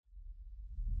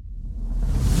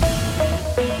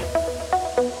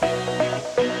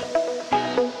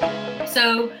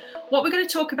What we're going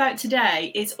to talk about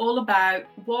today is all about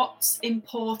what's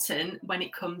important when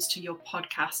it comes to your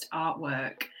podcast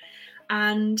artwork.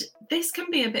 And this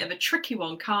can be a bit of a tricky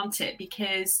one, can't it?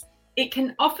 Because it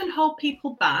can often hold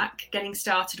people back getting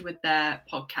started with their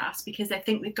podcast because they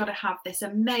think they've got to have this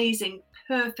amazing,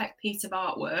 perfect piece of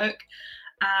artwork.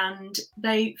 And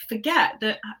they forget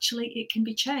that actually it can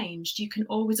be changed. You can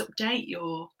always update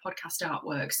your podcast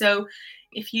artwork. So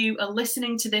if you are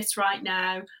listening to this right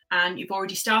now and you've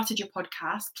already started your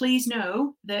podcast, please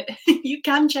know that you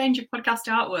can change your podcast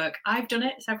artwork. I've done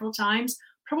it several times,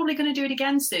 probably going to do it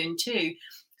again soon too.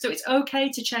 So it's okay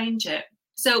to change it.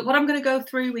 So what I'm going to go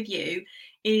through with you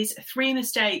is 3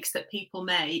 mistakes that people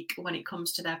make when it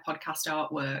comes to their podcast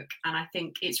artwork. And I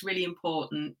think it's really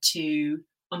important to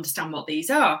understand what these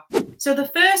are. So the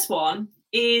first one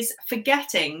is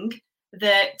forgetting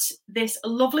that this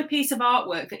lovely piece of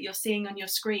artwork that you're seeing on your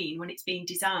screen when it's being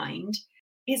designed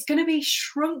is going to be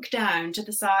shrunk down to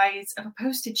the size of a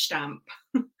postage stamp.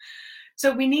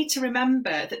 So we need to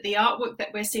remember that the artwork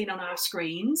that we're seeing on our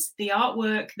screens, the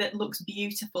artwork that looks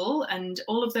beautiful and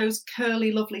all of those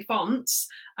curly, lovely fonts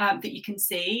that you can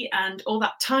see and all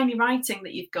that tiny writing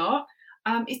that you've got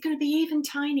is going to be even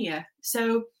tinier.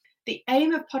 So the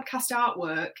aim of podcast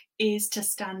artwork is to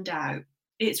stand out.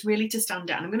 It's really to stand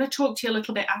out. And I'm going to talk to you a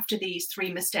little bit after these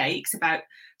 3 mistakes about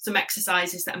some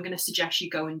exercises that I'm going to suggest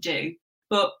you go and do.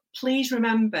 But please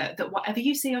remember that whatever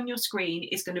you see on your screen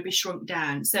is going to be shrunk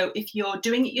down. So if you're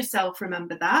doing it yourself,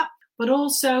 remember that. But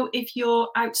also if you're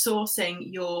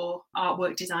outsourcing your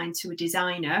artwork design to a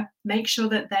designer, make sure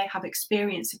that they have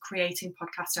experience of creating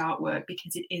podcast artwork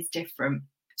because it is different.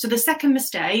 So the second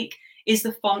mistake is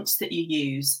the fonts that you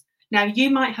use. Now, you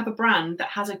might have a brand that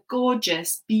has a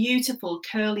gorgeous, beautiful,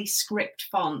 curly script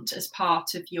font as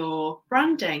part of your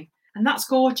branding. And that's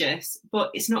gorgeous,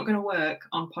 but it's not going to work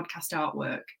on podcast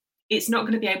artwork. It's not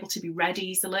going to be able to be read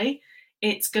easily.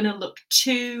 It's going to look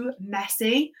too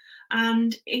messy.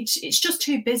 And it's just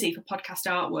too busy for podcast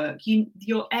artwork.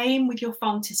 Your aim with your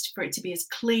font is for it to be as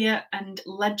clear and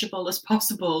legible as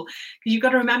possible. Because you've got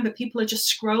to remember, people are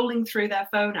just scrolling through their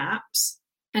phone apps.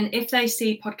 And if they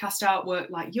see podcast artwork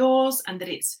like yours and that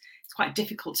it's quite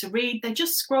difficult to read, they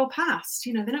just scroll past.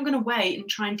 They're not going to wait and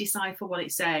try and decipher what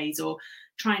it says or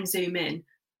try and zoom in.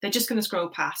 They're just going to scroll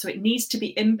past. So it needs to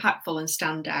be impactful and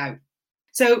stand out.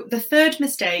 So the third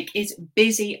mistake is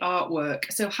busy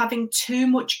artwork. So having too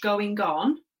much going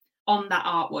on that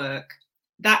artwork,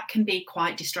 that can be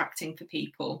quite distracting for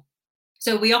people.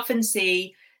 So we often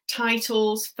see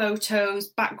titles, photos,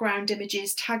 background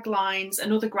images, taglines,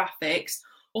 and other graphics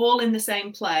all in the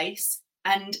same place,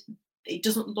 and it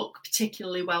doesn't look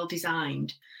particularly well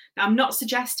designed. Now, I'm not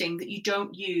suggesting that you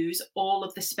don't use all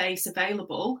of the space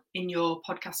available in your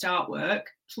podcast artwork.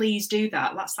 Please do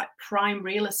that. That's like prime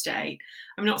real estate.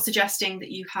 I'm not suggesting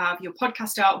that you have your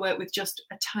podcast artwork with just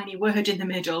a tiny word in the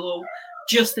middle or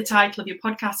just the title of your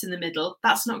podcast in the middle.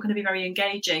 That's not going to be very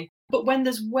engaging. But when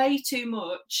there's way too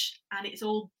much and it's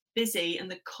all busy and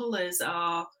the colours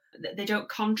they don't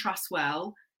contrast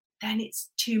well, then it's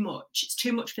too much. It's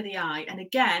too much for the eye. And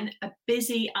again, a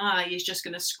busy eye is just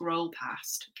going to scroll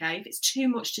past. Okay, if it's too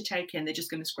much to take in, they're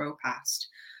just going to scroll past.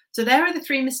 So there are the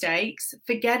 3 mistakes: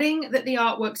 forgetting that the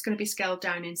artwork's going to be scaled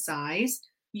down in size,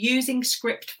 using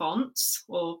script fonts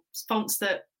or fonts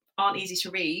that aren't easy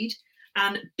to read,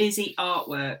 and busy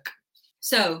artwork.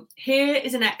 So here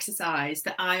is an exercise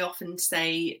that I often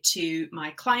say to my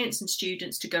clients and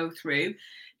students to go through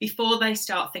before they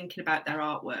start thinking about their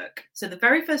artwork. So the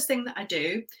very first thing that I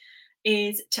do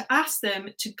is to ask them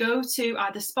to go to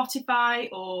either Spotify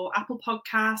or Apple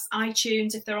Podcasts,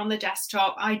 iTunes if they're on the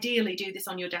desktop. Ideally do this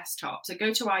on your desktop. So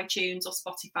go to iTunes or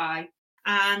Spotify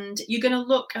and you're going to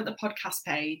look at the podcast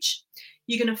page.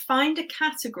 You're going to find a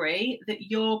category that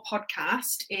your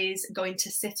podcast is going to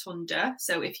sit under.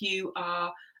 So if you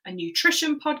are a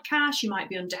nutrition podcast, you might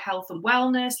be under health and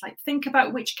wellness. Like, think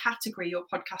about which category your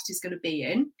podcast is going to be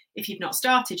in. If you've not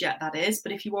started yet, that is,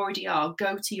 but if you already are,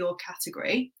 go to your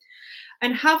category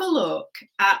and have a look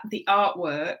at the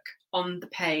artwork on the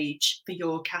page for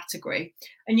your category.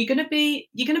 And you're going to be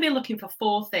looking for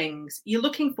 4 things. You're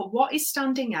looking for what is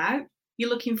standing out.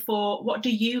 You're looking for what do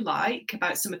you like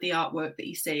about some of the artwork that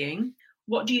you're seeing?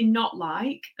 What do you not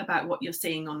like about what you're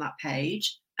seeing on that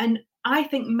page? And I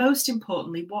think most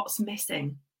importantly, what's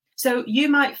missing? So you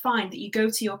might find that you go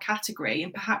to your category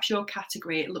and perhaps your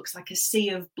category, it looks like a sea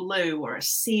of blue or a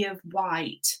sea of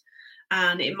white.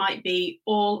 And it might be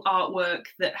all artwork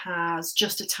that has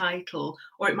just a title,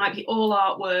 or it might be all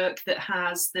artwork that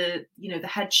has the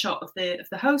headshot of the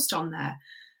host on there.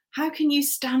 How can you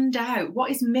stand out? What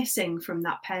is missing from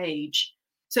that page?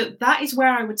 So that is where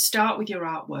I would start with your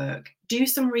artwork. Do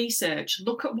some research,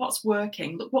 look at what's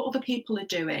working, look what other people are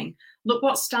doing, look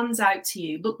what stands out to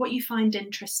you, look what you find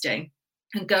interesting,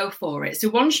 and go for it. So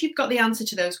once you've got the answer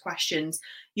to those questions,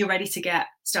 you're ready to get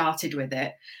started with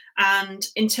it. And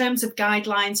in terms of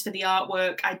guidelines for the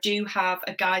artwork, I do have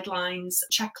a guidelines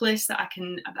checklist that I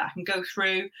can go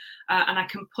through, and I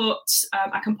can put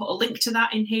a link to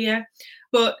that in here.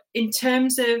 But in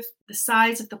terms of the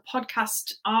size of the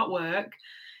podcast artwork,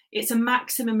 it's a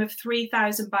maximum of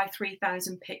 3,000 by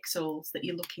 3,000 pixels that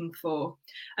you're looking for.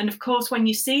 And of course, when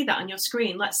you see that on your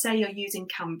screen, let's say you're using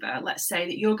Canva, let's say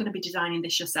that you're going to be designing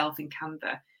this yourself in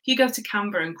Canva. If you go to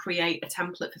Canva and create a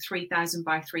template for 3,000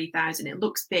 by 3,000, it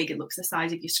looks big, it looks the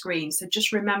size of your screen. So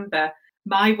just remember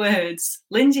my words.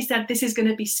 Lindsay said this is going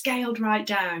to be scaled right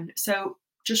down. So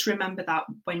just remember that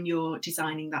when you're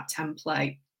designing that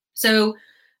template. So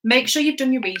make sure you've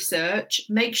done your research.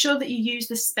 Make sure that you use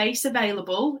the space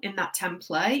available in that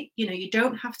template. You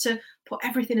don't have to put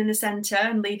everything in the center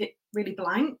and leave it really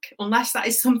blank, unless that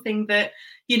is something that,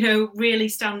 really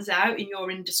stands out in your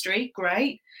industry.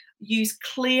 Great. Use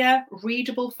clear,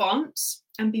 readable fonts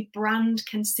and be brand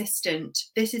consistent.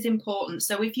 This is important.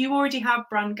 So if you already have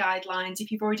brand guidelines,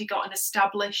 if you've already got an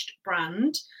established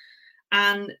brand,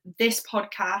 and this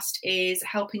podcast is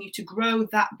helping you to grow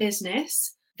that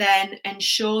business, then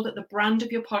ensure that the brand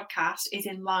of your podcast is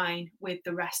in line with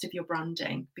the rest of your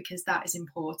branding, because that is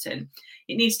important.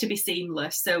 It needs to be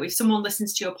seamless. So if someone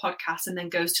listens to your podcast and then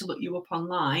goes to look you up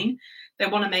online, they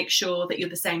want to make sure that you're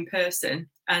the same person,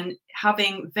 and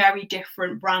having very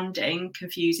different branding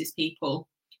confuses people.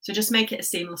 So just make it as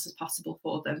seamless as possible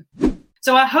for them.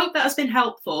 So I hope that has been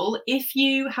helpful. If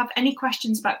you have any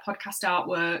questions about podcast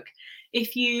artwork,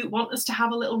 if you want us to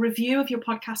have a little review of your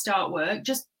podcast artwork,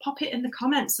 just pop it in the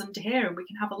comments under here and we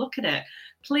can have a look at it.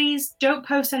 Please don't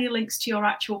post any links to your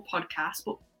actual podcast,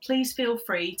 but please feel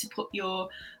free to put your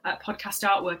podcast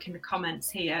artwork in the comments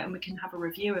here and we can have a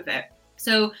review of it.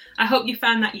 So I hope you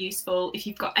found that useful. If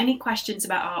you've got any questions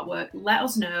about artwork, let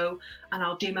us know and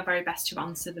I'll do my very best to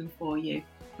answer them for you.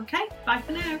 Okay, bye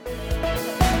for now.